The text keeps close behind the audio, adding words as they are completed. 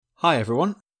Hi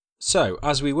everyone. So,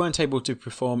 as we weren't able to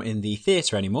perform in the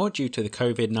theatre anymore due to the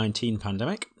COVID-19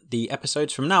 pandemic, the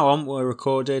episodes from now on were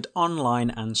recorded online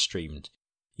and streamed.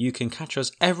 You can catch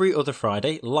us every other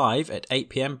Friday live at 8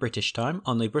 PM British time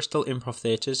on the Bristol Improv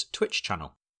Theatre's Twitch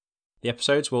channel. The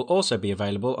episodes will also be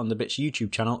available on the Bits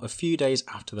YouTube channel a few days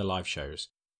after the live shows.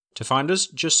 To find us,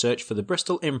 just search for the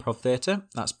Bristol Improv Theatre,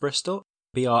 that's Bristol,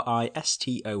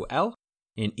 Bristol,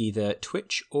 in either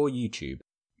Twitch or YouTube.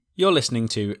 You're listening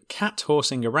to Cat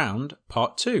Horsing Around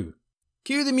Part 2.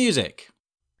 Cue the music!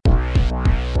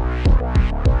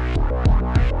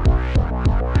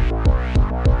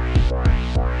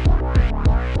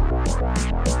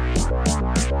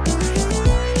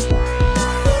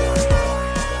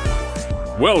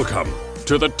 Welcome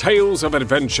to the Tales of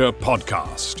Adventure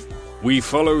podcast. We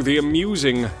follow the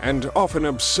amusing and often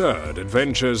absurd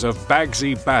adventures of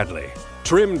Bagsy Badley,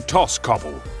 Trim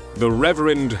Tosscobble, the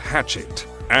Reverend Hatchet,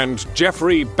 and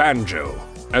Geoffrey Banjo,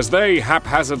 as they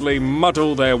haphazardly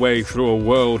muddle their way through a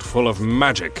world full of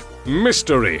magic,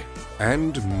 mystery,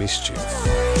 and mischief.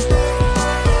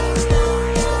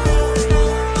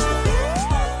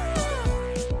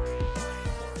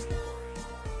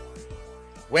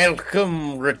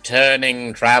 Welcome,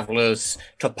 returning travellers,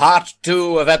 to part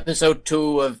 2 of episode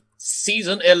 2 of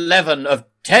season 11 of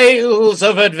Tales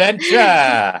of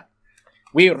Adventure.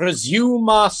 We resume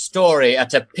our story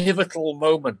at a pivotal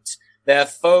moment. Their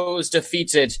foes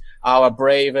defeated, our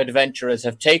brave adventurers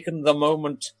have taken the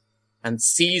moment and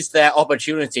seized their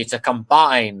opportunity to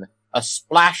combine a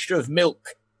splash of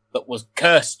milk that was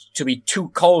cursed to be too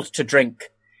cold to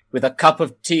drink with a cup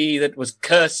of tea that was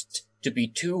cursed to be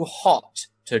too hot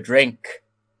to drink.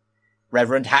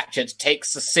 Reverend Hatchet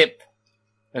takes a sip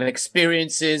and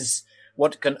experiences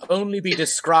what can only be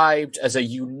described as a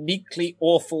uniquely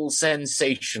awful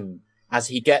sensation as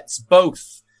he gets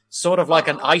both sort of like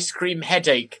an ice cream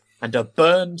headache and a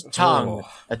burned tongue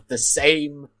at the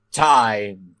same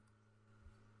time.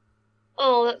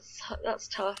 Oh, that's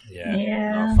tough.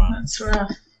 Yeah, not fun. That's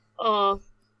rough. Oh,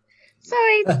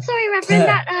 sorry, Reverend.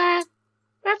 That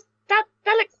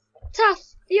looks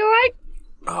tough. You alright?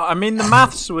 Oh, I mean, the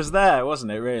maths was there,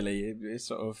 wasn't it, really? It's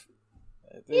sort of...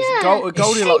 a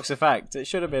Goldilocks effect. It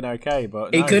should have been okay,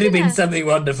 but It could have been something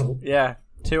wonderful. Yeah,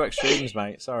 two extremes,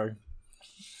 mate. Sorry.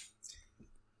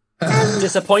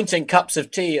 Disappointing cups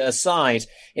of tea aside,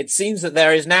 it seems that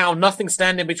there is now nothing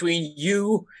standing between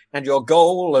you and your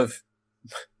goal of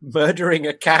murdering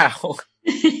a cow,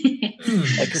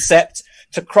 except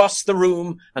to cross the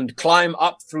room and climb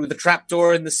up through the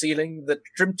trapdoor in the ceiling that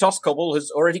Trim Tosscobble has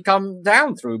already come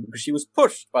down through because she was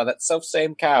pushed by that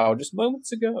self-same cow just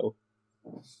moments ago.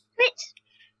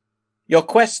 Your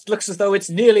quest looks as though it's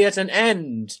nearly at an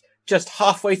end, just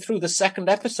halfway through the second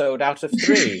episode out of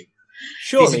 3.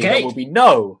 Surely there will be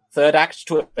no third act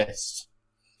twist.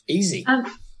 Easy.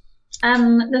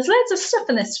 There's loads of stuff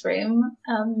in this room,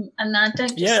 and I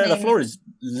don't. The floor is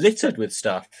littered with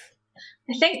stuff.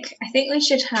 I think we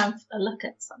should have a look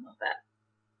at some of it.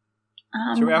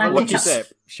 Shall we have a look at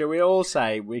it? Shall we all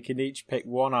say we can each pick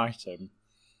one item?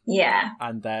 Yeah.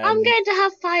 And then I'm going to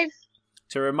have 5.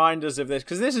 To remind us of this,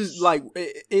 because this is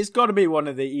it's got to be one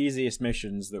of the easiest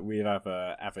missions that we've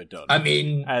ever done. I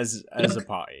mean, as a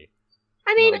party.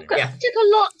 I mean, it took a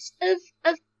lot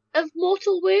of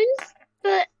mortal wounds,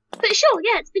 but sure,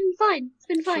 yeah, it's been fine. It's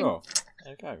been fine. Sure.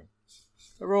 There you go.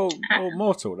 They're all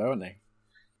mortal, though, aren't they?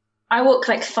 I walk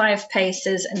like 5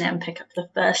 paces and then pick up the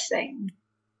first thing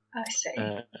I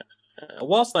see.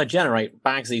 Whilst I generate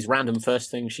Bagsy's random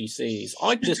first thing she sees,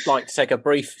 I'd just like to take a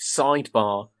brief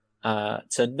sidebar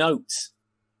to note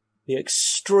the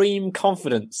extreme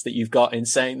confidence that you've got in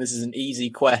saying this is an easy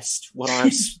quest when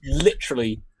I've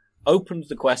literally opened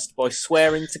the quest by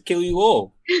swearing to kill you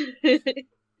all.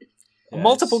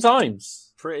 Multiple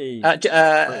times. Pretty easy.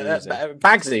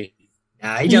 Bagsy.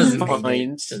 Nah, he doesn't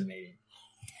mean it.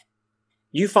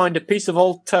 You find a piece of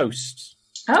old toast.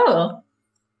 Oh.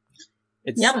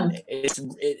 Yum.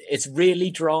 It's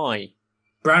really dry.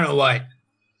 Brown or white?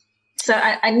 So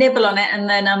I nibble on it, and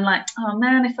then I'm like, oh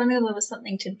man, if only there was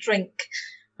something to drink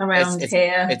around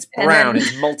here. It's brown,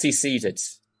 it's multi-seeded.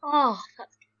 Oh,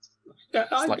 that's good.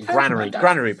 It's like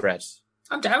granary bread.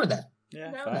 I'm down with that.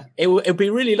 Yeah, fair. It would be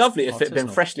really lovely if it had been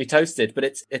freshly toasted, but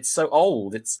it's so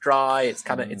old, it's dry, it's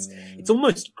kind of it's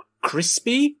almost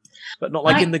crispy, but not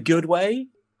like in the good way.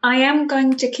 I am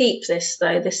going to keep this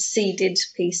though, this seeded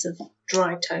piece of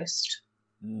dry toast.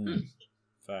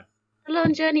 Fair. a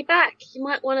long journey back. You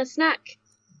might want a snack.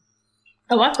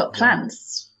 Oh, I've got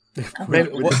plans. with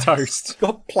the toast.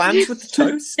 Got plans with the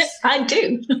toast? I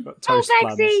do. Got toast Oh,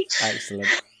 plans. Bagsy. Excellent.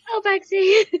 Oh,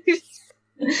 Bagsy.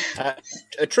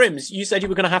 Trims, you said you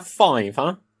were going to have 5,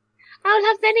 huh? I'll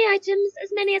have many items, as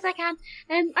many as I can.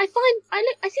 I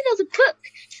see there's a book,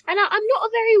 and I'm not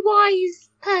a very wise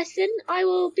person. I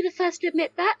will be the first to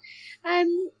admit that.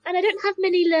 And I don't have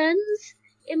many learns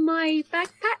in my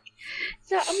backpack,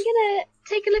 so I'm gonna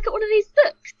take a look at one of these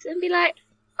books and be like,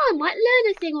 I might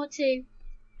learn a thing or two.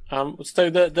 So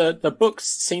the books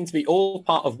seem to be all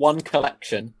part of one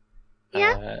collection.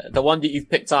 Yeah. The one that you've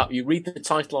picked up, you read the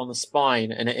title on the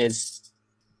spine, and it is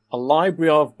A Library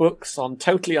of Books on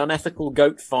Totally Unethical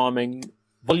Goat Farming,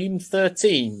 Volume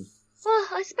 13. Well,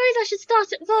 I suppose I should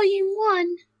start at Volume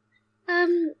 1.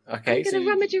 Okay, I'm gonna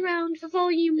rummage around for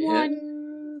Volume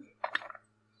 1.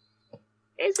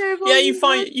 Is there a Volume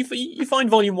 1? You find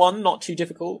Volume 1 not too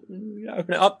difficult. You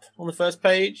open it up on the first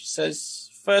page. It says,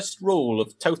 first rule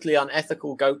of totally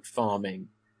unethical goat farming.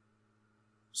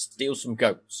 Steal some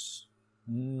goats.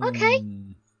 Okay.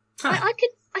 I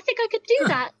think I could do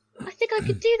that. I think I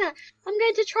could do that. I'm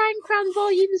going to try and cram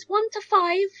volumes 1 to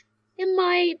 5 in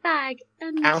my bag.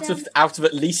 And, out of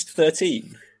at least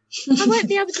 13. I won't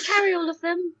be able to carry all of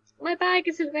them. My bag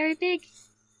isn't very big.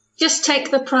 Just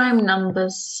take the prime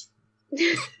numbers.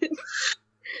 There's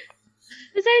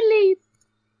only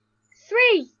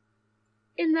 3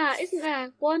 in that, isn't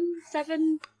there? 1,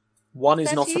 7. 1 is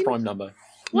 13? not a prime number.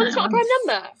 1's not a prime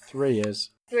number. 3 is.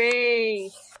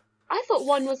 3. I thought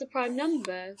 1 was a prime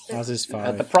number. As is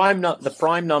 5. The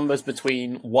prime numbers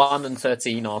between 1 and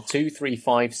 13 are 2, 3,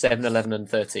 5, 7, 11, and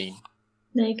 13.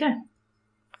 There you go.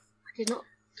 I did not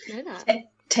know that.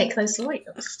 Take those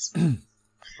Oreos.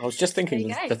 I was just thinking There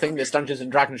you go. the thing this Dungeons and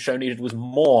Dragons show needed was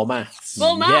more maths.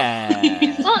 Well, math.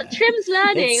 Yeah. Well, Trim's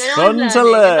learning. It's and I'm fun to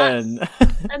learning, learn.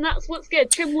 And that's what's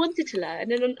good. Trim wanted to learn,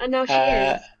 and now she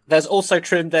is. There's also,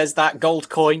 Trim, there's that gold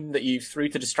coin that you threw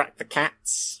to distract the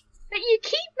cats. But you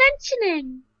keep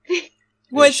mentioning.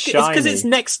 Well, It's it's because shiny.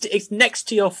 it's next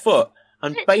to your foot,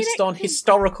 and It's based next on to-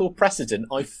 historical precedent,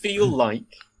 I feel like,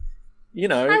 I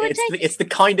would take it's the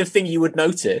kind of thing you would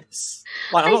notice.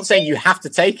 Like, I'm I not saying you have to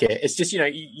take it. It's just,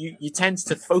 you tend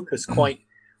to focus quite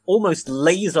almost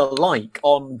laser-like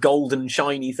on golden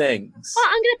shiny things. Well,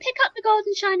 I'm going to pick up the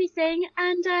golden shiny thing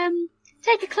and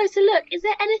take a closer look. Is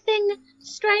there anything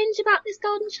strange about this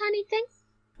golden shiny thing?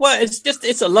 Well,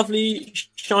 it's a lovely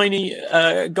shiny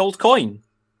gold coin.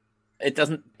 It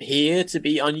doesn't appear to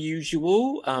be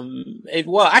unusual.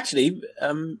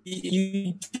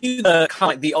 You do the kind of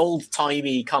like the old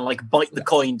timey kind of like bite the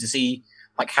coin to see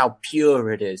like how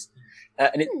pure it is,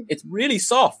 and it's really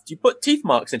soft. You put teeth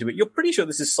marks into it. You're pretty sure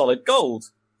this is solid gold,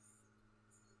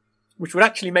 which would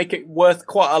actually make it worth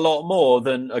quite a lot more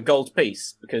than a gold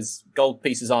piece, because gold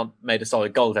pieces aren't made of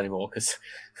solid gold anymore. Because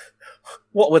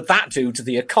what would that do to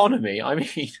the economy? I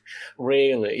mean,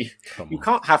 really, you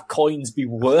can't have coins be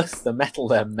worth the metal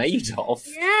they're made of.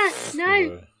 Yeah,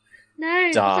 no.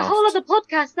 It's a Daft. whole other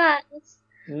podcast, that. It's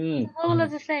Mm. a whole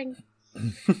other thing.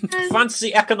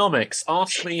 Fantasy economics.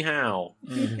 Ask me how.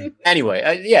 Anyway,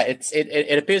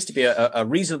 it appears to be a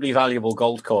reasonably valuable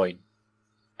gold coin.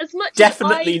 As much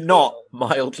Definitely as not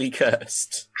mildly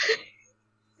cursed.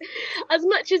 As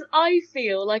much as I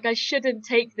feel like I shouldn't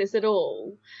take this at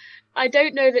all, I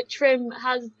don't know that Trim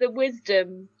has the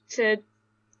wisdom to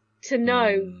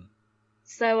know.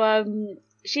 So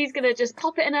she's gonna just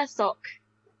pop it in her sock.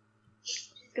 She's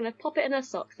gonna pop it in her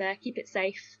sock there, keep it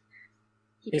safe.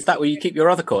 Is that where you keep your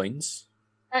other coins?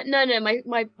 No,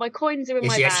 my coins are in Yeah,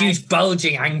 my she has bag. huge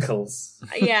bulging ankles.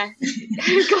 Yeah,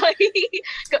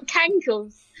 got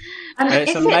cankles. And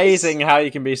It's if amazing how you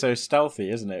can be so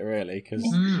stealthy, isn't it, really? Because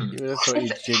Mm. you would have thought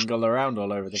you'd jingle around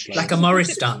all over the place. Like a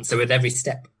Morris dancer with every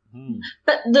step.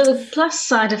 But the plus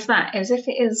side of that is if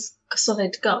it is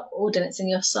solid gold and it's in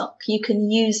your sock, you can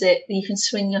use it, you can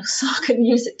swing your sock and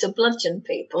use it to bludgeon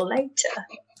people later.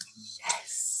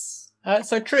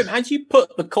 So, Trim, as you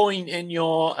put the coin in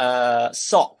your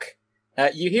sock,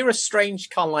 you hear a strange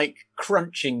kind of like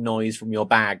crunching noise from your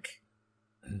bag.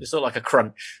 It's sort of like a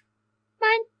crunch.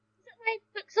 Man, is that my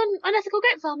books on unethical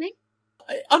goat farming?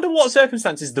 Under what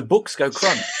circumstances do books go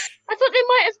crunch? I thought they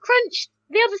might have crunched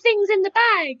the other things in the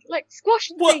bag, like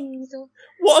squashed What? things. Or...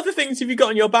 What other things have you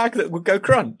got in your bag that would go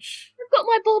crunch? I've got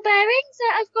my ball bearings.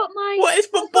 I've got my. What is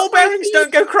I've ball got my bearings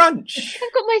don't go crunch?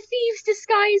 I've got my thieves'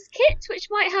 disguise kit, which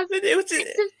might have bits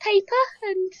of paper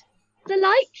and the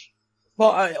like.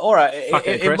 Well, all right,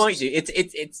 Packet of it might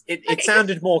crisps. do. It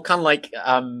sounded more kind of like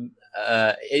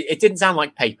it didn't sound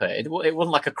like paper. It wasn't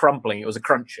like a crumpling. It was a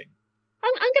crunching.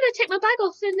 I'm going to take my bag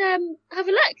off and have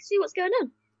a look, see what's going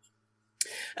on.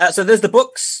 So there's the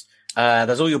books.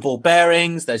 There's all your ball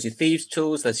bearings. There's your thieves'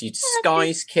 tools. There's your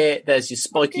disguise kit. There's your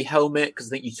spiky helmet because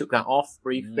I think you took that off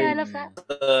briefly. Yeah, I love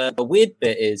that. The weird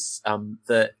bit is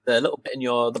the little bit in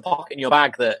the pocket in your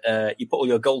bag that you put all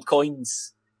your gold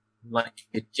coins, like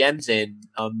your gems in,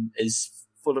 is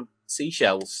full of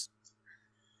seashells.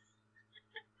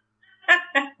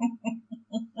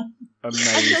 I'm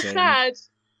just Amazing. sad.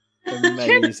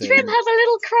 Amazing. Trim has a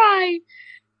little cry,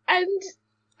 and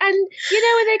you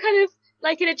know when they kind of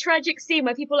like in a tragic scene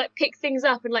where people like pick things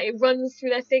up and like it runs through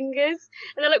their fingers,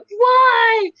 and they're like,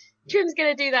 "Why?" Trim's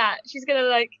gonna do that. She's gonna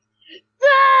like,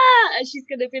 "Ah!" and she's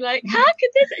gonna be like, "How could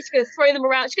this?" She's gonna throw them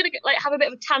around. She's gonna like have a bit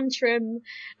of a tantrum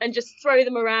and just throw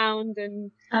them around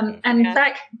and.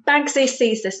 Bagsy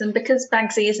sees this, and because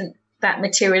Bagsy isn't that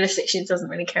materialistic, she doesn't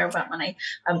really care about money.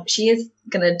 She is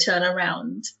going to turn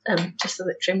around just so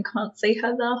that Trim can't see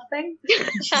her laughing.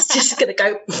 She's just going to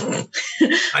go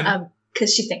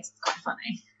because she thinks it's quite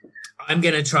funny. I'm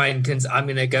going to try and I'm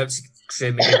going to go to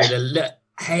Trim and give it a look.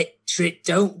 Hey, Trim,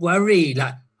 don't worry.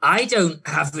 Like, I don't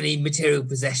have any material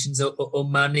possessions or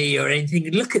money or anything.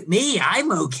 Look at me.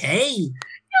 I'm okay.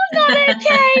 You're not okay,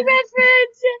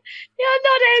 Reverend. You're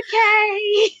not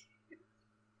okay.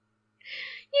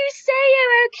 You say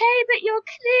you're okay, but you're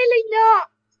clearly not.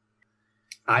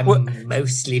 I'm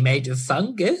mostly made of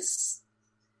fungus.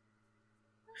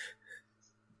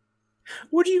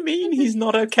 What do you mean he's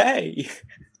not okay?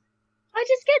 I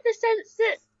just get the sense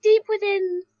that deep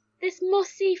within this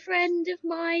mossy friend of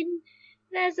mine,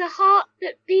 there's a heart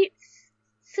that beats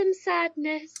some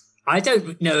sadness. I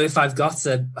don't know if I've got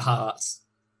a heart.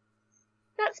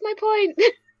 That's my point.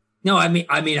 No, I mean,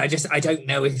 I don't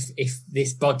know if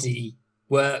this body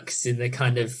works in the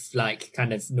kind of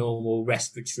normal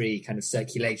respiratory kind of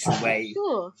circulation way,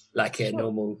 Sure. like a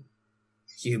normal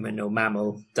human or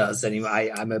mammal does.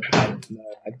 Anyway,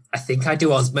 I think I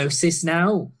do osmosis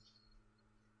now.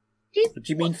 Do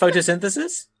you mean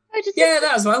photosynthesis? Yeah,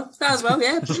 that as well.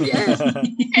 Yeah, yeah.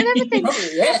 And everything. Probably,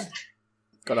 yeah.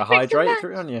 Got to hydrate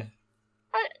through, haven't you?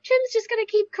 Trim's just going to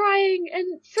keep crying,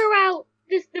 and throughout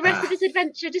the rest of this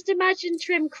adventure, just imagine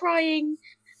Trim crying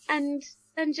and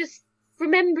just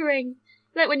remembering,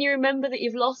 like when you remember that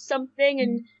you've lost something,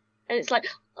 and it's like,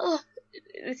 oh,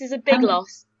 this is a big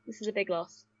loss. This is a big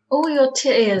loss. All your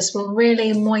tears will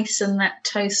really moisten that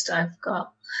toast I've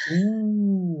got.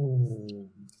 Ooh.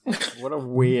 What a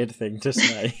weird thing to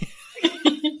say.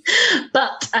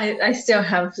 But I still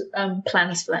have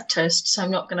plans for that toast, so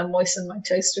I'm not going to moisten my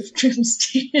toast with Trim's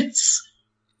tears.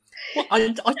 Well,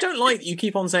 I don't like that you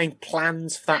keep on saying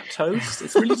plans for that toast.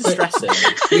 It's really distressing.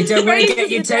 You don't want to Phrase get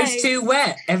of your the toast day. too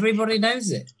wet. Everybody knows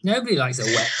it. Nobody likes a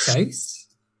wet toast.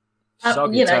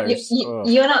 Soggy toast. Oh.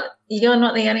 You're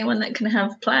not the only one that can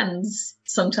have plans.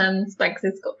 Sometimes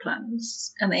Bagsy's got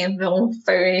plans, and they involve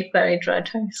very, very dry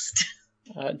toast.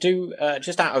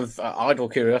 Just out of idle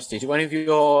curiosity, do any of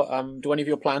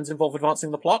your plans involve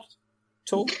advancing the plot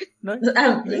at all? No.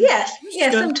 Yeah,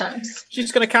 sometimes.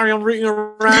 She's going to carry on rooting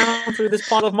around through this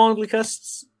pile of mildly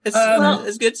cursed.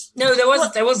 It's good. No,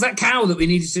 there was that cow that we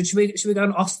needed to. Should we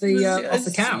go off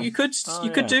the cow? You could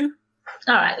Yeah. do.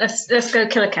 All right, let's go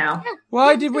kill a cow.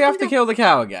 Why did we have to kill the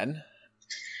cow again?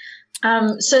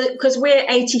 So because we're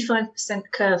 85%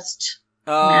 cursed.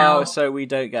 Oh, Now- so we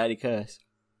don't get any curse.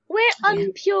 We're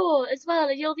unpure as well,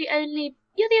 and you're the only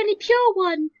pure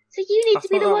one. So you need I to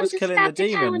be thought the that one was to killing stab the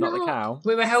the cow demon, in not the the heart. cow.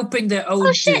 We were helping the old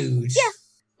Oh shit! dude. Yeah,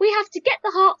 we have to get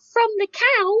the heart from the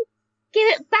cow, give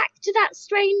it back to that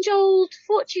strange old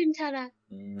fortune teller.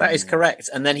 That is correct.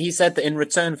 And then he said that in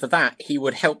return for that, he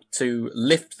would help to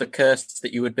lift the curse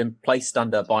that you had been placed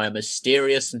under by a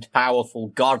mysterious and powerful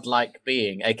godlike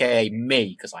being, aka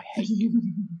me, because I hate you.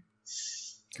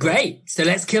 Great. So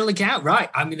let's kill the cow. Right.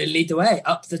 I'm going to lead the way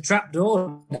up the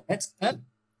trapdoor. Let's go.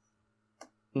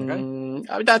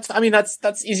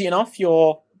 That's easy enough.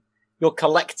 You're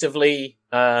collectively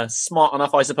smart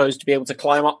enough, I suppose, to be able to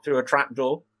climb up through a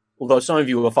trapdoor. Although some of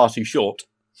you are far too short.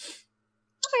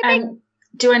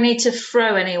 Do I need to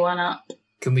throw anyone up?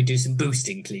 Can we do some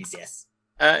boosting, please? Yes.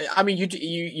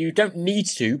 You don't need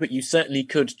to, but you certainly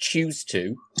could choose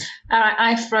to. All right,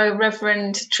 I throw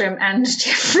Reverend Trim and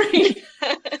Jeffrey.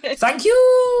 Thank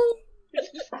you.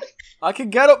 I can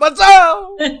get up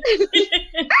myself!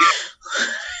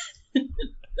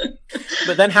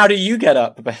 But then, how do you get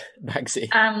up, Bagsy?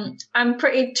 I'm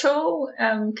pretty tall.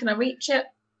 Can I reach it?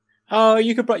 Oh,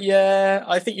 you could. Yeah,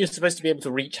 I think you're supposed to be able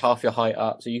to reach half your height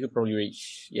up, so you could probably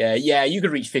reach. Yeah, you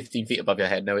could reach 15 feet above your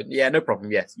head. No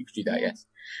problem. Yes, you could do that. Yes.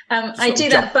 I do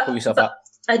that, pull yourself but up.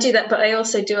 I do that, but I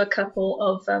also do a couple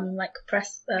of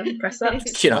press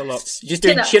ups. Chin-ups. You're just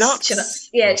doing chin-ups? Chin-ups.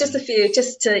 Yeah, just a few,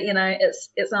 just to,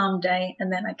 it's arm day,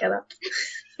 and then I get up.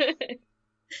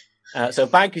 So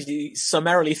Bagsy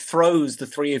summarily throws the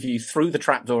three of you through the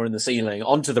trapdoor in the ceiling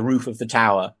onto the roof of the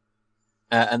tower,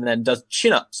 and then does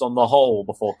chin-ups on the hole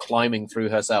before climbing through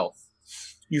herself.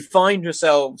 You find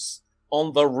yourselves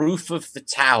on the roof of the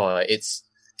tower. It's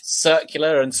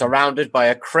circular and surrounded by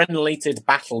a crenellated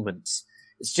battlement.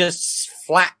 It's just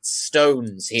flat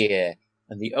stones here,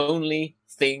 and the only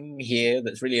thing here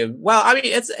that's really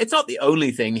it's not the only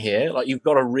thing here. Like, you've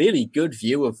got a really good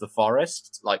view of the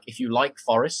forest. Like, if you like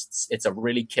forests, it's a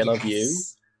really killer view.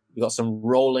 You've got some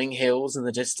rolling hills in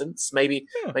the distance. Maybe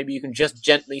you can just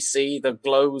gently see the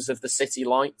glows of the city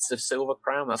lights of Silver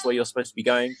Crown. That's where you're supposed to be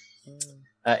going.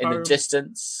 In the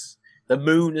distance, the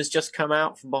moon has just come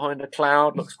out from behind a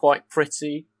cloud. Looks quite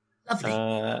pretty.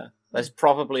 Lovely. There's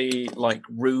probably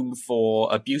room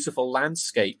for a beautiful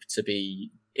landscape to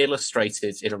be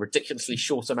illustrated in a ridiculously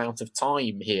short amount of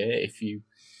time here, if you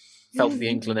felt the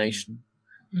inclination.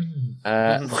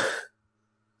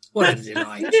 What a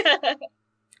delight.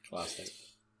 Classic.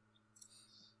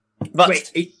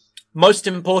 But most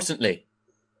importantly,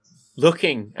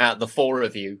 looking at the four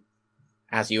of you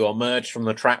as you emerge from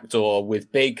the trapdoor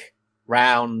with big,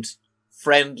 round,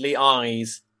 friendly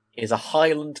eyes, is a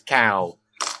Highland cow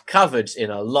covered in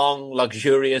a long,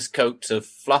 luxurious coat of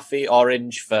fluffy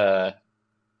orange fur,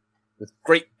 with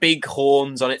great big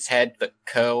horns on its head that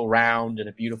curl round in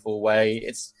a beautiful way.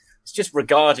 It's just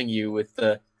regarding you with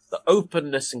the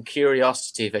openness and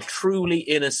curiosity of a truly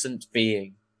innocent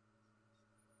being.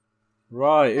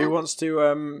 Right, who wants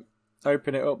to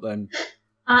open it up then?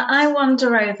 I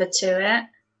wander over to it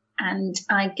and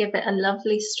I give it a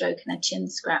lovely stroke and a chin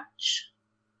scratch.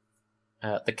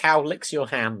 The cow licks your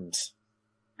hand.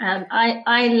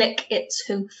 I lick its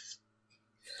hoof.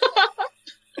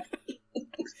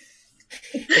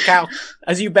 The cow,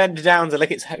 as you bend down to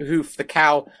lick its hoof, the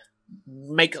cow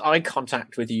makes eye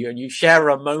contact with you, and you share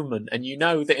a moment, and you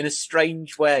know that in a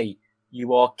strange way,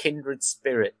 you are kindred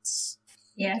spirits.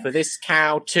 Yeah. For this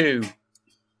cow, too,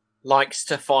 likes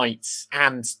to fight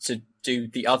and to do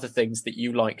the other things that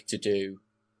you like to do.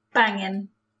 Banging.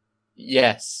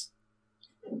 Yes.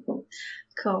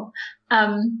 Cool.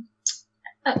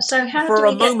 So how for do we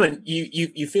a moment,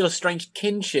 you feel a strange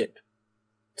kinship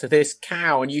to this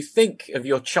cow, and you think of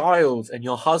your child and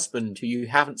your husband, who you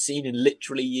haven't seen in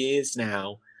literally years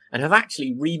now, and have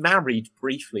actually remarried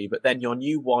briefly, but then your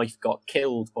new wife got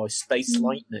killed by space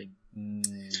lightning.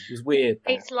 It was weird.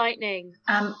 Space lightning.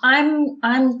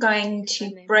 I'm going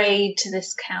to braid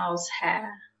this cow's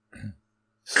hair.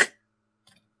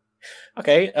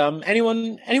 Okay,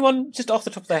 anyone just off the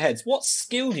top of their heads, what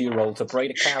skill do you roll to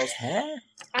braid a cow's hair?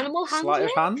 Animal handling? Sleight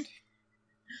of hand?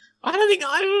 I don't think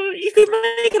you could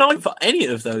make an argument for any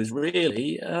of those,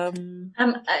 really.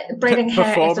 Braiding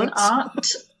hair is an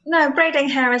art. No, braiding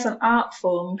hair is an art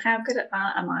form. How good at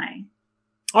that am I?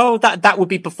 Oh, that would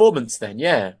be performance then,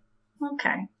 yeah.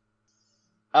 Okay.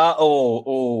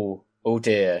 Oh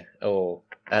dear.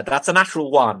 That's a natural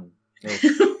one.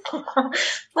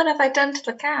 What have I done to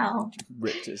the cow?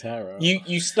 Ripped its hair out.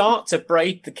 You start to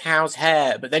braid the cow's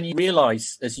hair, but then you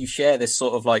realise, as you share this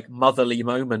sort of motherly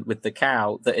moment with the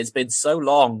cow, that it's been so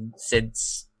long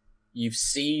since you've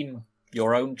seen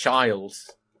your own child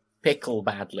pickle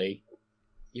badly.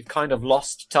 You've kind of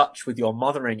lost touch with your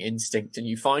mothering instinct, and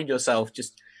you find yourself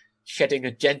just shedding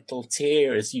a gentle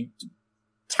tear as you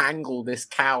tangle this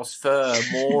cow's fur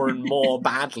more and more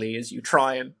badly as you're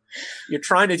trying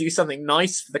to do something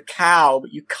nice for the cow,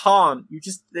 but you can't.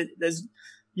 There's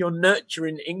your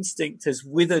nurturing instinct has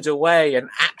withered away and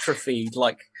atrophied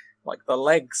like the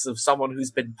legs of someone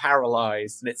who's been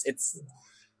paralyzed, and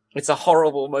it's a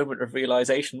horrible moment of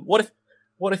realization. What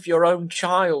if your own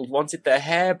child wanted their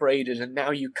hair braided and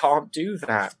now you can't do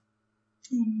that?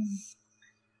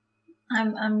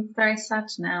 I'm very sad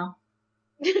now.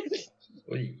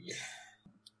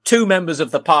 Two members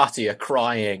of the party are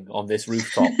crying on this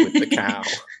rooftop with the cow.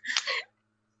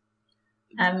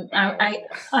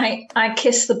 I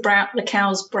kiss the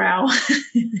cow's brow.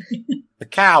 The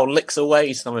cow licks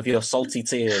away some of your salty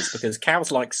tears because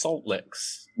cows like salt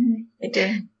licks. They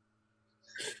do.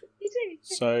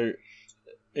 So,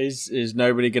 is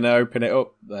nobody going to open it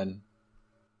up then?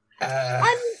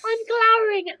 I'm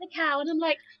glowering at the cow, and I'm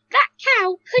like, that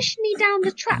cow pushed me down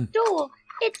the trap door.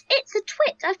 It's a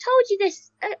twit. I've told you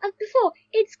this before.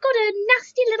 It's got a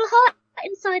nasty little heart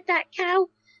inside that cow.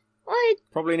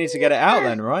 Probably need to get it out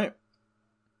then, right?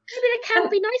 Maybe the cow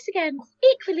will be nice again.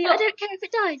 Equally, I don't care if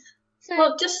it dies. So,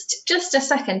 Well, just a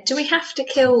second. Do we have to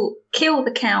kill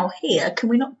the cow here? Can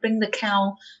we not bring the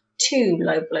cow to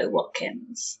Low Blow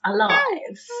Watkins alive? how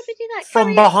would we do that? From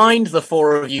Carry it- behind the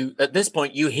four of you, at this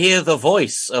point, you hear the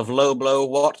voice of Low Blow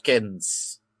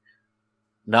Watkins.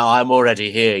 No, I'm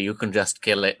already here. You can just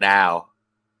kill it now.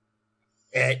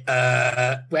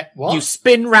 What? You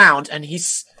spin round, and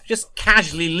he's just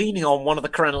casually leaning on one of the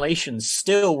crenellations,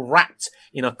 still wrapped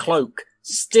in a cloak,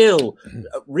 still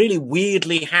really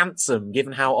weirdly handsome,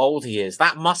 given how old he is.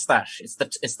 That mustache, it's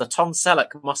the Tom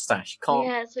Selleck mustache.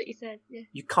 Yeah, that's what you said. Yeah.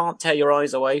 You can't tear your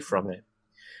eyes away from it.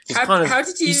 He's How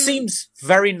did you? He seems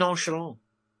very nonchalant.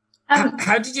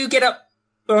 How did you get up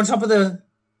on top of the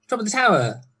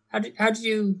tower? How did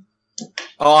you?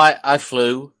 Oh, I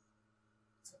flew.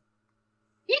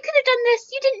 You could have done this.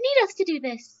 You didn't need us to do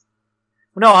this.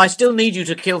 No, I still need you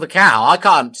to kill the cow. I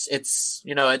can't.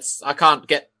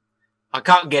 I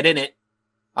can't get in it.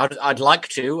 I'd like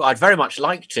to. I'd very much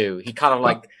like to. He kind of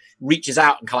like reaches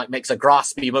out and kind of like makes a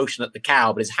graspy motion at the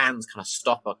cow, but his hands kind of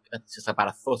stop just about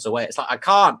a foot away. It's like I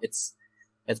can't. It's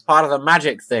part of the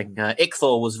magic thing.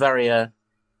 Ichthor was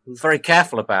very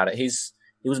careful about it. He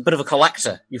was a bit of a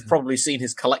collector. You've probably seen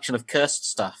his collection of cursed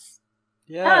stuff.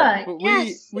 Yeah, but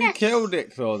yes, we yes. killed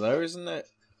Ichthor, though, isn't it?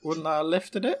 Wouldn't that have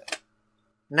lifted it?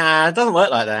 Nah, it doesn't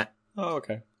work like that. Oh,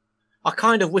 okay. I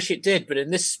kind of wish it did, but in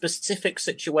this specific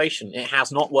situation, it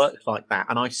has not worked like that.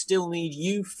 And I still need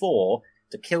you four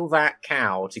to kill that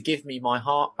cow to give me my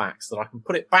heart back so that I can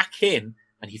put it back in.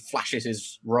 And he flashes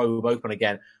his robe open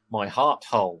again. My heart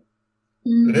hole.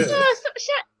 Mm. Oh, stop,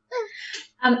 shut.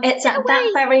 It's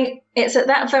at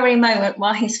that very moment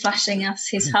while he's flashing us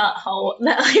his heart hole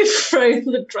that I throw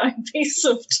the dry piece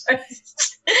of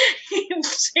toast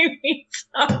into his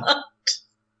heart.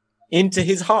 Into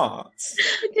his heart.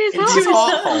 It is Into his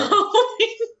heart hole.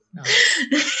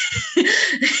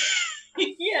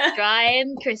 Yeah. dry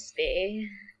and crispy.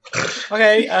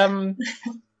 Okay,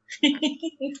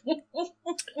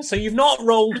 so you've not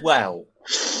rolled well.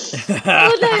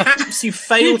 Oh, no. Perhaps you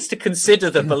failed to consider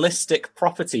the ballistic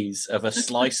properties of a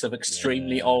slice of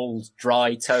extremely old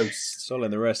dry toast. It's all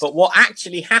in the wrist. But what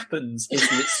actually happens is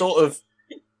that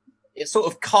it sort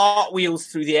of cartwheels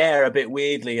through the air a bit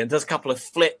weirdly and does a couple of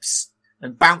flips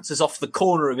and bounces off the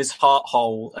corner of his heart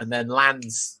hole and then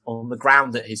lands on the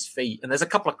ground at his feet. And there's a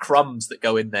couple of crumbs that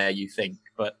go in there, you think,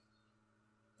 but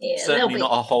Yeah, certainly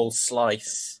not a whole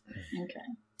slice. Okay.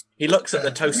 He looks at the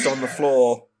toast on the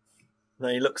floor, and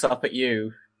then he looks up at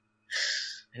you,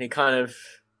 and he kind of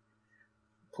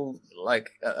pulls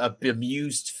like a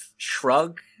bemused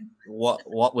shrug.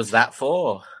 What was that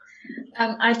for?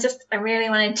 I really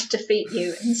wanted to defeat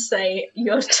you and say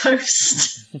you're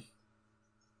toast.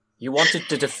 You wanted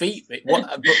to defeat me? What?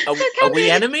 Are we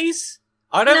enemies?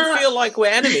 I don't No. feel like we're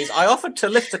enemies. I offered to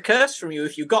lift a curse from you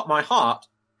if you got my heart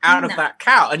out of No. that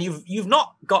cow, and you've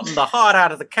not gotten the heart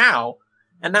out of the cow,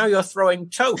 and now you're throwing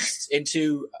toast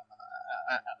into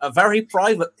a very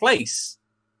private place.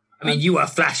 I mean, you are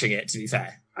flashing it. To be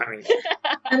fair, I mean,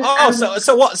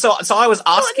 So what? So I was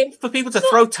asking for people to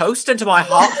throw toast into my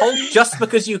heart hole just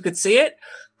because you could see it?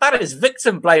 That is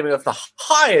victim blaming of the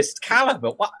highest caliber.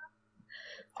 What?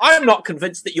 I'm not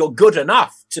convinced that you're good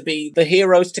enough to be the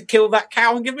heroes to kill that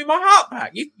cow and give me my heart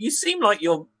back. You seem like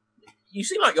you're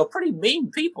pretty mean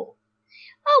people.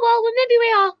 Oh, well, maybe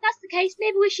we are. That's the case.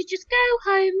 Maybe we should just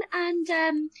go home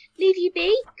and leave you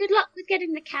be. Good luck with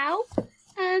getting the cow.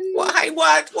 What?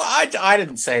 I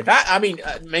didn't say that. I mean,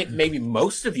 maybe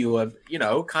most of you are,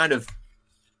 kind of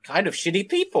shitty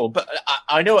people, but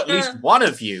I know at least one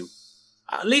of you.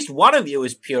 At least one of you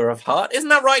is pure of heart. Isn't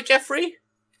that right, Jeffrey?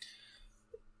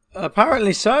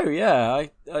 Apparently so, yeah.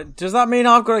 Does that mean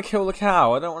I've got to kill the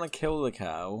cow? I don't want to kill the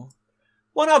cow.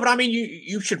 Well, no, but I mean,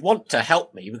 you should want to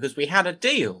help me because we had a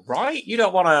deal, right? You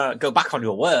don't want to go back on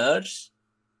your words.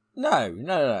 No,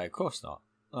 of course not.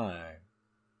 No.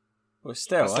 But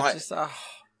still, It's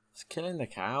it's killing the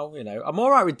cow, I'm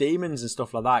alright with demons and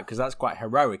stuff like that because that's quite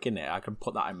heroic, isn't it? I can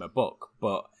put that in my book,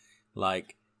 but,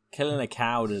 killing a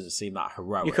cow doesn't seem that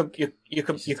heroic. You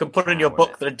can put in your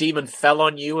book that a demon fell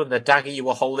on you and the dagger you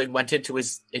were holding went into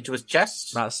his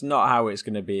chest. That's not how it's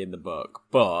going to be in the book,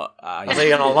 but Are they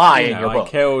going to lie in your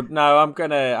book? I'm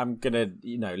gonna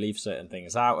leave certain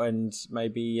things out and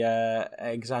maybe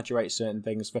exaggerate certain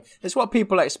things. It's what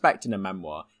people expect in a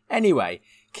memoir. Anyway,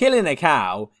 killing a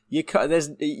cow, you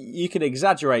can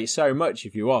exaggerate so much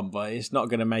if you want, but it's not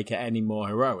going to make it any more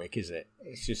heroic, is it?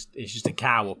 It's just a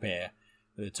cow up here.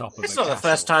 At the top of It's not the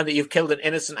first time that you've killed an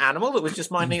innocent animal that was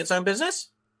just minding its own business.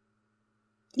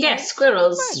 Yes,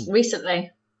 squirrels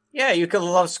recently. Yeah, you killed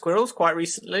a lot of squirrels quite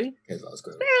recently. there's a lot of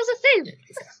squirrels. Squirrels are food. Yeah, to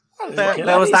be fair.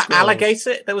 There was that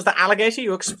alligator. There was that alligator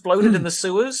you exploded in the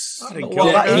sewers. I didn't Well,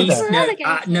 kill that-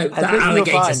 it. No, I that think you were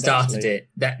alligator fine, started actually. it.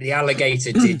 That the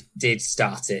alligator did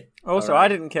start it. Also, I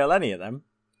didn't kill any of them.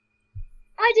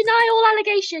 I deny all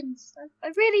allegations. I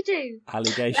really do.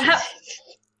 Allegations.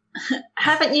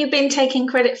 Haven't you been taking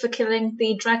credit for killing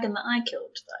the dragon that I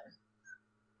killed,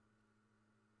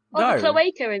 though? Or No. the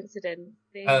cloaca incident.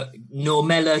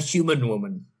 Normella human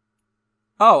woman.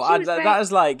 Oh, She was great. that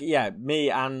is like, me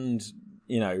and,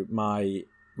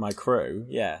 my crew,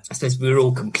 yeah. I suppose we were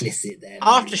all complicit there.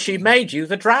 After she made you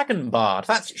the dragon bard,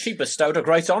 she bestowed a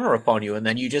great honour upon you, and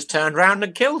then you just turned round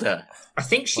and killed her. I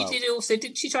think she Well. did also.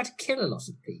 Did she try to kill a lot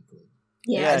of people?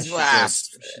 Yeah, Yes. she Wow.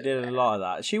 did. She did a lot of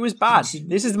that. She was bad. She-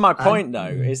 This is my point, though,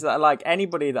 is that, like,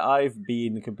 anybody that I've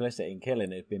been complicit in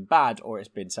killing has been bad or it's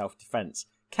been self-defense.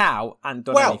 Cow hadn't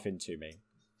done Well, anything to me.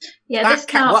 Yeah, That this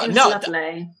cow well, is no,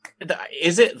 lovely.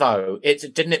 Is it though?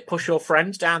 Didn't it push your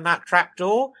friends down that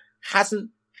trapdoor?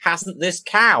 Hasn't this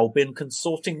cow been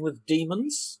consorting with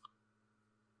demons?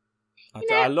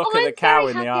 I look at I'm the cow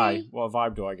very in the eye. happy. What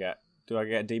vibe do I get? Do I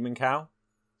get a demon cow?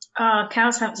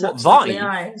 Cows have What such lovely vibe?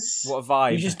 eyes. What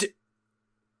vibe? You just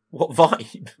what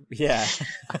vibe? Yeah.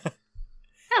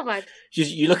 How about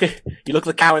You look at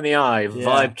the cow in the eye. Yeah.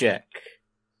 Vibe check.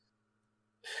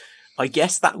 I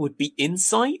guess that would be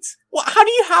insight. What? How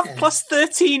do you have Yeah. plus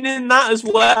 13 in that as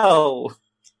well?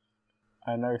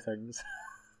 I know things.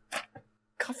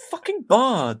 God, fucking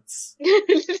bards.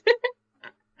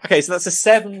 Okay, so that's a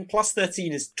 7 plus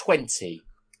 13 is 20.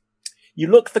 You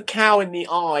look the cow in the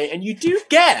eye, and you do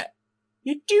get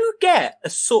a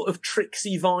sort of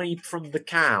tricksy vibe from the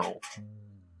cow.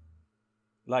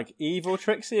 Like evil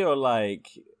Trixie or like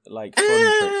fun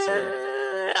Trixie?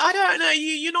 I don't know.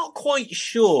 You're not quite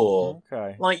sure.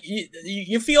 Okay. Like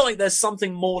you feel like there's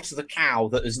something more to the cow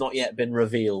that has not yet been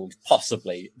revealed,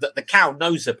 possibly that the cow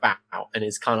knows about and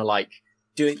is kind of like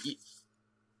doing.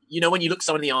 You know, when you look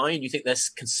someone in the eye and you think they're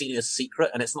concealing a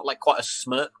secret, and it's not like quite a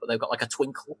smirk, but they've got like a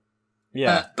twinkle.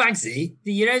 Yeah. Bagsy,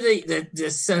 you know the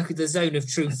circle, the zone of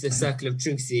truth, the circle of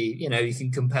truth. You know, you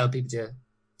can compel people to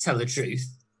tell the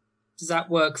truth. Does that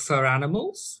work for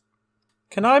animals?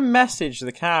 Can I message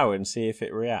the cow and see if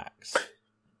it reacts?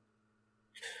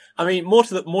 I mean, more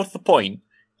to the point,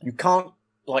 you can't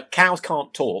cows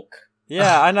can't talk.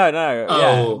 Yeah, I know, no. Oh,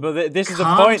 Yeah. But this is the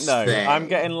can't point, though. they? I'm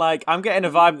getting a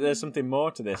vibe that there's something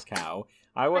more to this cow.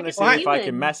 I want to Like see a if I can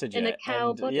human message in a it. cow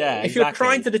and, body. yeah, If you're exactly.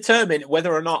 trying to determine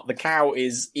whether or not the cow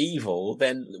is evil,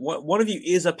 then one of you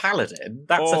is a paladin.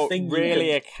 That's or a thing.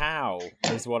 really a cow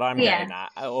is what I'm Yeah. getting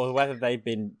at, or whether they've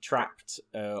been trapped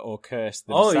or cursed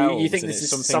Oh, themselves. you think and this it's is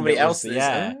something somebody that was- else?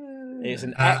 Yeah, it's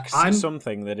an ex I'm-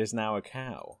 something that is now a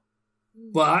cow.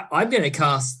 Well, I'm going to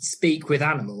cast Speak with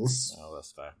Animals, Oh,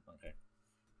 that's fair. Okay.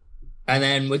 and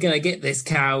then we're going to get this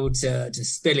cow to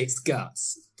spill its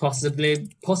guts. Possibly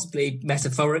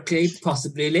metaphorically,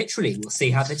 possibly literally. We'll see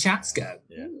how the chats go.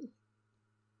 Yeah.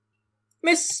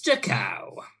 Mr.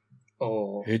 Cow.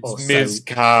 Or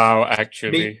Cow,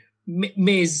 actually.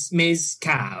 Ms.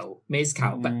 Cow. Ms.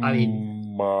 Cow. But I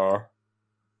mean,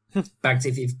 Bags,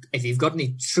 if you've got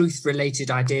any truth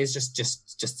related ideas,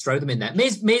 just throw them in there.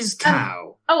 Ms.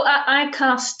 Cow. I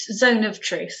cast Zone of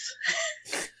Truth.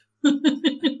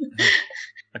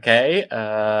 Okay,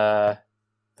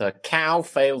 the cow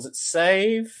fails its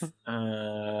save.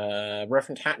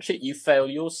 Reverend Hatchet, you fail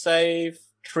your save.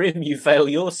 Trim, you fail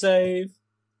your save.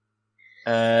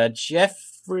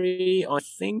 Jeffrey, I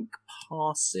think,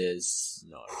 passes.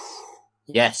 Nice.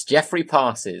 Yes, Jeffrey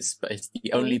passes, but it's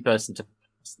the only person to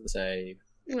pass the save.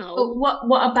 Oh,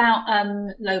 what about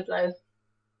Low Blow?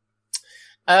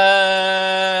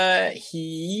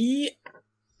 He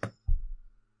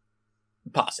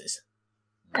passes.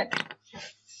 Okay.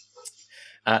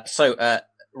 So,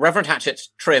 Reverend Hatchet,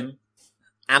 Trim,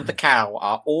 and the cow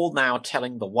are all now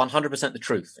telling the 100% the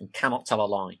truth and cannot tell a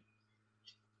lie.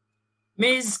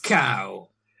 Ms. Cow,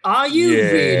 are you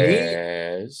really?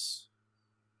 Yes.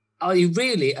 Are you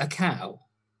really a cow?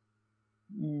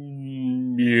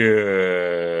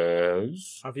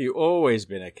 Yes. Have you always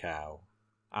been a cow?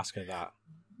 Ask her that.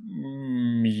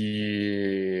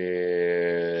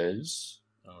 Yes.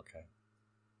 Okay.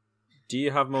 Do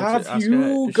you have Have ask you her,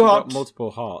 has she got-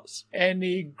 multiple hearts?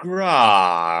 Any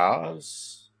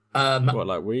grass? What,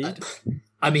 like weed?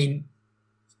 I mean,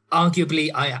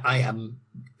 arguably, I am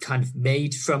kind of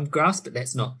made from grass, but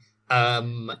that's not.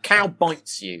 Cow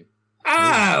bites you.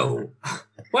 Ow!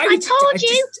 Why I would told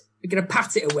you! I'm gonna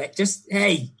pat it away. Just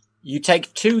hey. You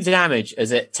take 2 damage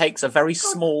as it takes a very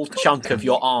small chunk of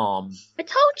your arm. I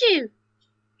told you.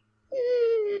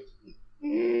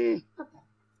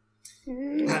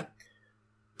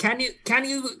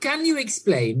 Can you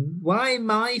explain why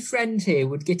my friend here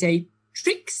would get a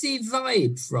Trixie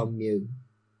vibe from you?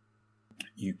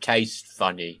 You taste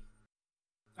funny.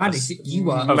 Alice,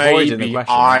 you are. Avoiding the Maybe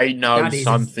question. I know That is-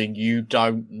 something you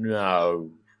don't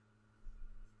know.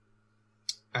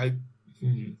 Oh,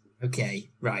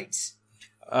 okay, right.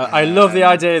 I love the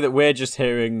idea that we're just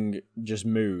hearing just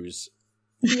moos.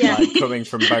 Yeah. Like, coming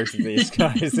from both of these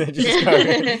guys. They're just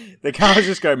going, the cows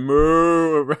just go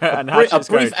moo, and A Hatchet's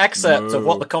brief going, excerpt of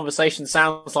what moo. the conversation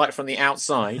sounds like from the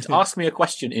outside. Ask me a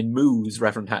question in moos,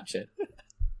 Reverend Hatchet.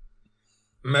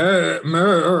 Murr,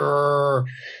 murr,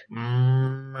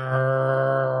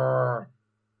 murr.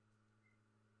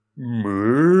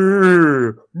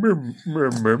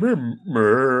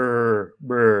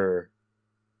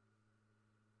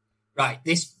 Right,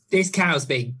 this cow's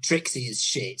being tricksy as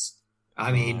shit.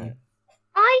 I mean, Right.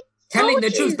 I telling told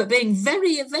the truth, you. but being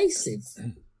very evasive.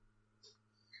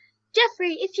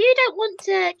 Jeffrey, if you don't want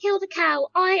to kill the cow,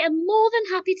 I am more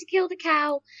than happy to kill the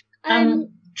cow.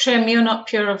 Trim, you're not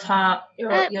pure of heart. You've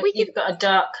got a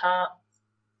dark heart.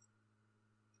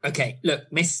 Okay, look,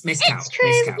 Miss Cow. It's true.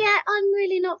 Miss Cow. Yeah, I'm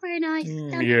really not very nice.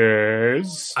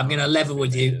 Yes. I'm going to level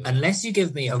with you unless you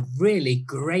give me a really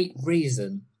great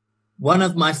reason. One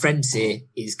of my friends here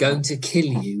is going to kill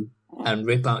you and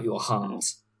rip out your heart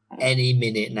any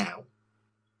minute now.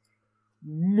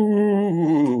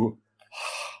 Moo.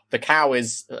 The cow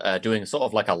is doing sort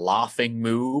of like a laughing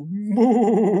moo.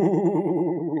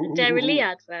 Moo. Dairy Lee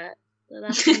advert. So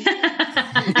that's-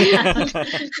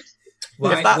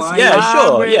 If that's- yeah,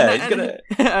 sure, yeah, it's gonna-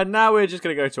 And now we're just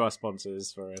going to go to our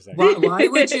sponsors for a second.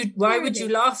 Why would you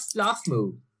laugh,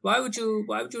 Moo? Why would you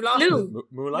laugh, Lou. Moo?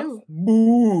 Moo life? Lou.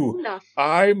 Moo. Laugh.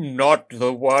 I'm not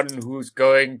the one who's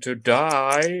going to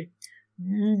die.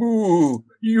 Moo.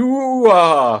 You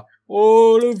are.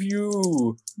 All of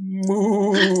you.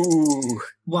 Moo.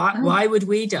 Why would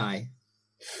we die?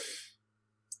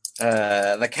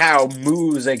 The cow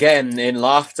moos again in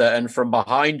laughter, and from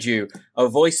behind you, a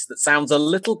voice that sounds a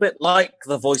little bit like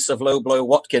the voice of Low Blow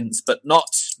Watkins, but not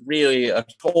really at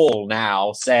all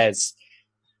now, says,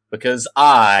 "Because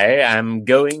I am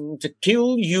going to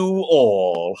kill you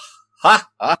all." Ha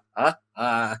ha ha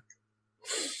ha.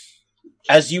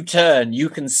 As you turn, you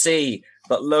can see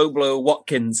that Low Blow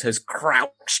Watkins has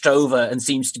crouched over and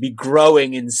seems to be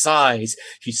growing in size.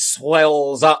 He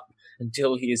swells up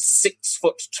until he is 6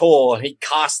 foot tall. He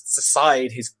casts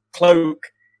aside his cloak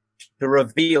to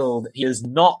reveal that he is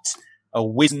not a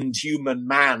wizened human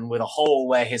man with a hole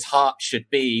where his heart should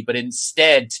be, but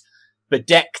instead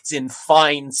bedecked in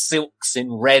fine silks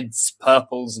in reds,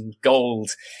 purples, and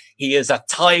gold. He is a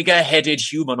tiger-headed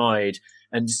humanoid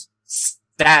and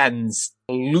stands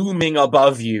looming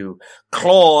above you,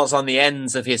 claws on the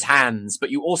ends of his hands, but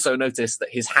you also notice that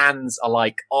his hands are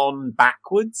like on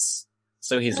backwards.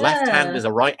 So his left hand is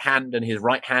a right hand and his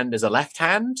right hand is a left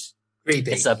hand.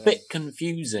 Creepy. It's a bit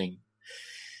confusing.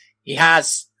 He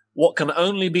has what can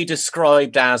only be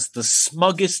described as the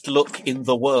smuggest look in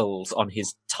the world on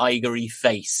his tigery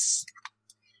face.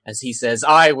 As he says,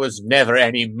 "I was never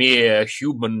any mere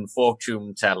human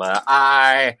fortune teller.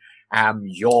 I am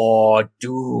your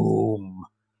doom."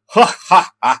 Ha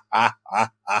ha ha ha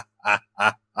ha ha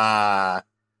ha ha.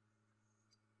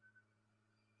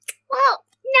 Well,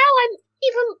 now I'm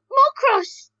even more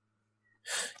cross.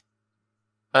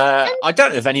 I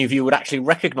don't know if any of you would actually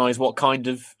recognise what kind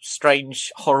of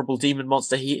strange, horrible demon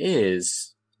monster he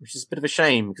is, which is a bit of a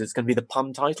shame because it's going to be the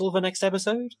pun title of the next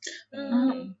episode.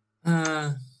 Mm.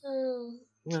 Uh, Oh.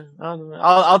 Yeah,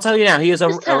 I'll tell you now. He is a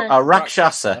Just tell us.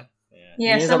 Rakshasa.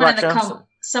 Yeah, He is a someone Rakshasa.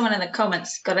 someone in the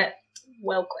comments got it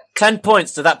well quick. 10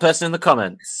 points to that person in the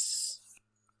comments.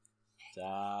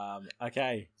 Damn.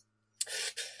 Okay.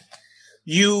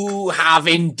 You have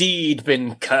indeed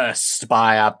been cursed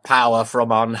by a power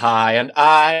from on high, and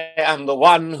I am the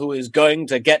one who is going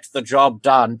to get the job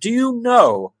done. Do you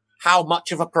know how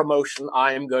much of a promotion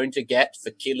I am going to get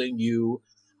for killing you?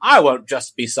 I won't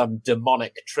just be some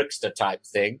demonic trickster type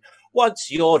thing. Once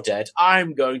you're dead,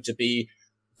 I'm going to be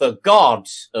the god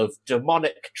of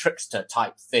demonic trickster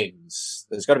type things.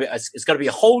 It's going to be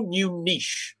a whole new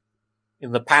niche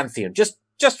in the pantheon, just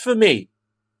for me.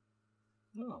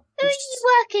 Oh. Who are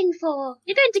you working for?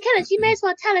 You're going to kill us. You may as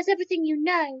well tell us everything you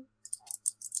know.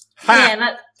 Ha! Yeah,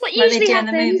 That's what like they usually do in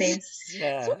the happens. movies.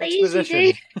 Yeah. That's what they usually do.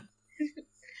 exposition.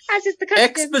 As is the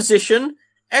custom.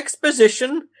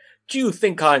 Exposition. Do you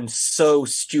think I'm so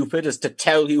stupid as to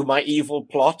tell you my evil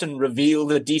plot and reveal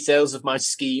the details of my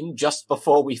scheme just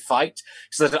before we fight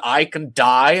so that I can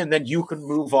die and then you can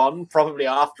move on, probably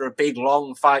after a big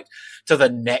long fight, to the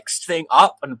next thing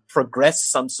up and progress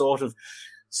some sort of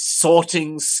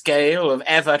sorting scale of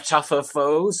ever tougher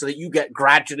foes so that you get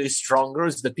gradually stronger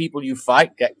as the people you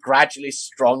fight get gradually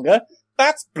stronger?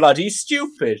 That's bloody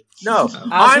stupid. No, As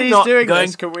I'm he's not doing going.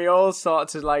 this, can we all start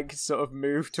to sort of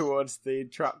move towards the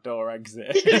trapdoor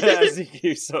exit as he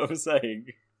keeps sort of saying?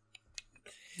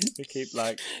 We keep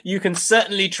You can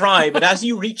certainly try, but as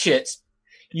you reach it,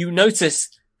 you notice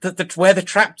that where the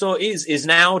trapdoor is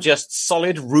now just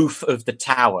solid roof of the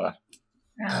tower.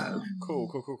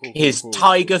 cool. His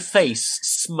tiger face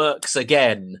smirks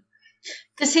again.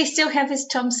 Does he still have his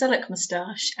Tom Selleck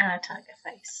moustache and a tiger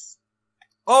face?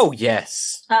 Oh,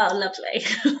 yes. Oh, lovely.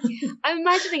 I'm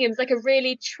imagining him as a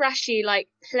really trashy,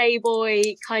 playboy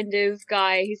kind of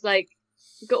guy. He's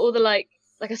got all the like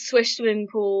a swish swimming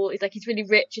pool. He's really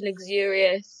rich and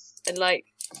luxurious, and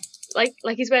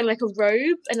he's wearing a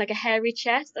robe and a hairy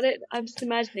chest. I'm just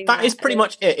imagining That is pretty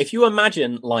much it. If you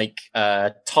imagine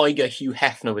Tiger Hugh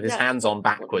Hefner with his hands on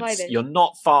backwards, you're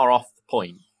not far off the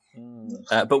point.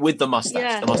 But with the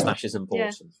mustache, the mustache is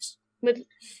important.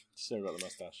 Still got the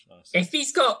mustache. Nice. If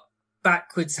he's got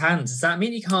backwards hands, does that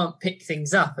mean he can't pick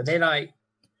things up? Are they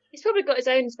He's probably got his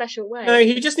own special way. No,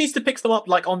 he just needs to pick them up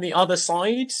on the other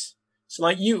side. So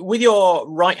you, with your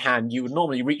right hand, you would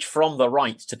normally reach from the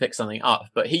right to pick something up,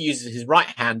 but he uses his right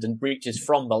hand and reaches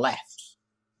from the left.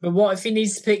 But what if he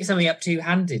needs to pick something up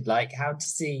two-handed? How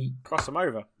does he Cross them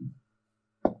over.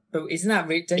 But isn't that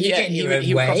don't you get in your own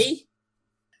he way?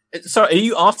 Sorry, are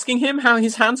you asking him how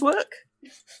his hands work?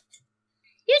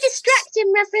 You distract him,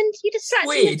 Reverend. You distract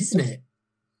It's him. weird, isn't it?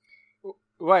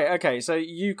 Wait, okay, so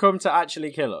you come to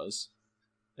actually kill us?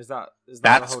 Is that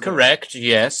That's the whole correct,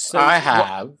 yes, So I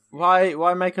have.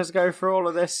 Why make us go through all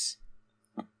of this?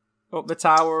 Up the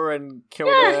tower and kill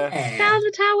Down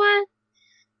the tower.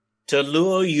 To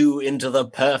lure you into the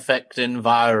perfect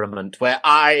environment where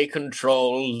I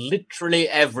control literally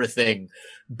everything.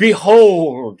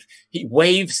 Behold! He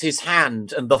waves his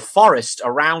hand and the forest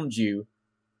around you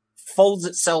folds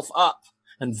itself up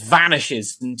and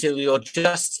vanishes until you're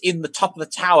just in the top of the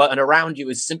tower and around you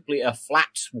is simply a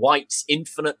flat, white,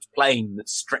 infinite plain that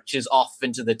stretches off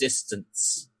into the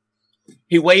distance.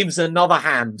 He waves another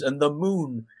hand and the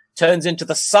moon turns into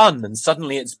the sun and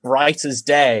suddenly it's bright as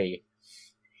day.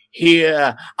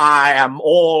 Here I am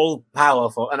all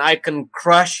powerful and I can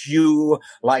crush you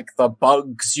like the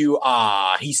bugs you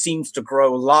are. He seems to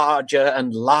grow larger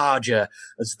and larger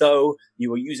as though you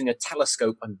were using a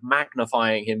telescope and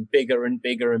magnifying him bigger and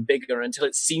bigger and bigger until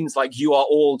it seems like you are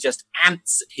all just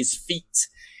ants at his feet.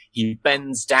 He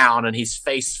bends down and his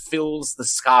face fills the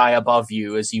sky above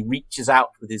you as he reaches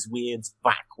out with his weird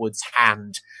backwards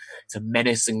hand to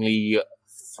menacingly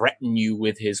threaten you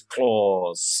with his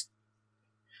claws.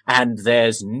 And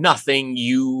there's nothing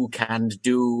you can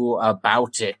do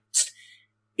about it.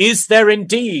 Is there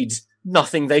indeed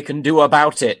nothing they can do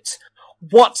about it?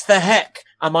 What the heck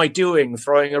am I doing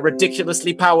throwing a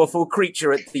ridiculously powerful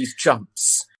creature at these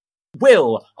chumps?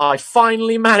 Will I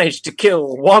finally manage to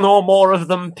kill one or more of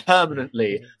them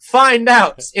permanently? Find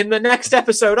out in the next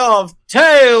episode of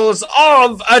Tales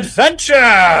of Adventure!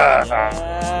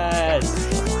 Yes!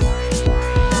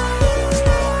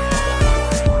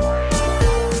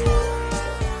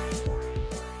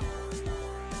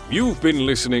 You've been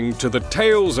listening to the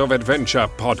Tales of Adventure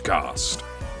podcast.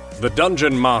 The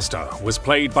Dungeon Master was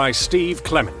played by Steve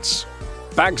Clements,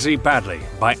 Bagsy Badley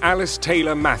by Alice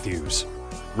Taylor Matthews,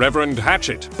 Reverend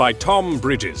Hatchet by Tom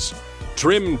Bridges,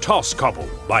 Trim Tosscobble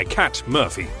by Kat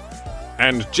Murphy,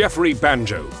 and Jeffrey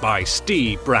Banjo by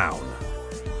Steve Brown.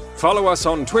 Follow us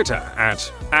on Twitter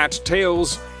at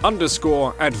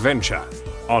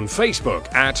Tales_Adventure, on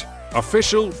Facebook at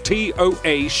Official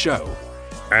TOA Show.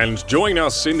 And join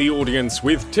us in the audience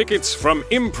with tickets from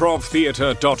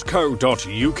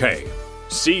improvtheatre.co.uk.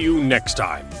 See you next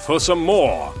time for some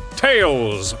more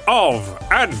Tales of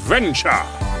Adventure.